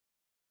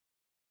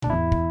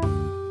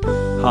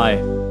Hi,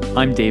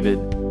 I'm David.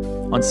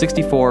 On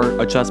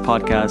 64, a chess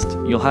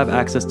podcast, you'll have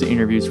access to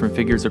interviews from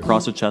figures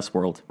across the chess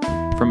world,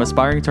 from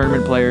aspiring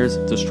tournament players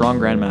to strong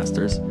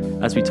grandmasters,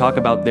 as we talk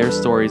about their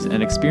stories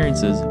and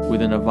experiences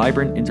within a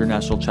vibrant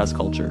international chess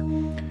culture.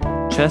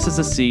 Chess is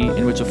a sea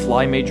in which a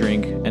fly may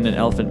drink and an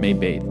elephant may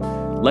bathe.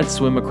 Let's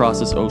swim across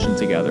this ocean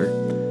together.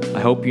 I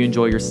hope you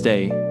enjoy your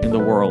stay in the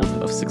world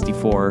of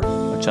 64,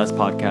 a chess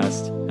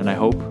podcast, and I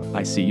hope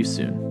I see you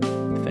soon.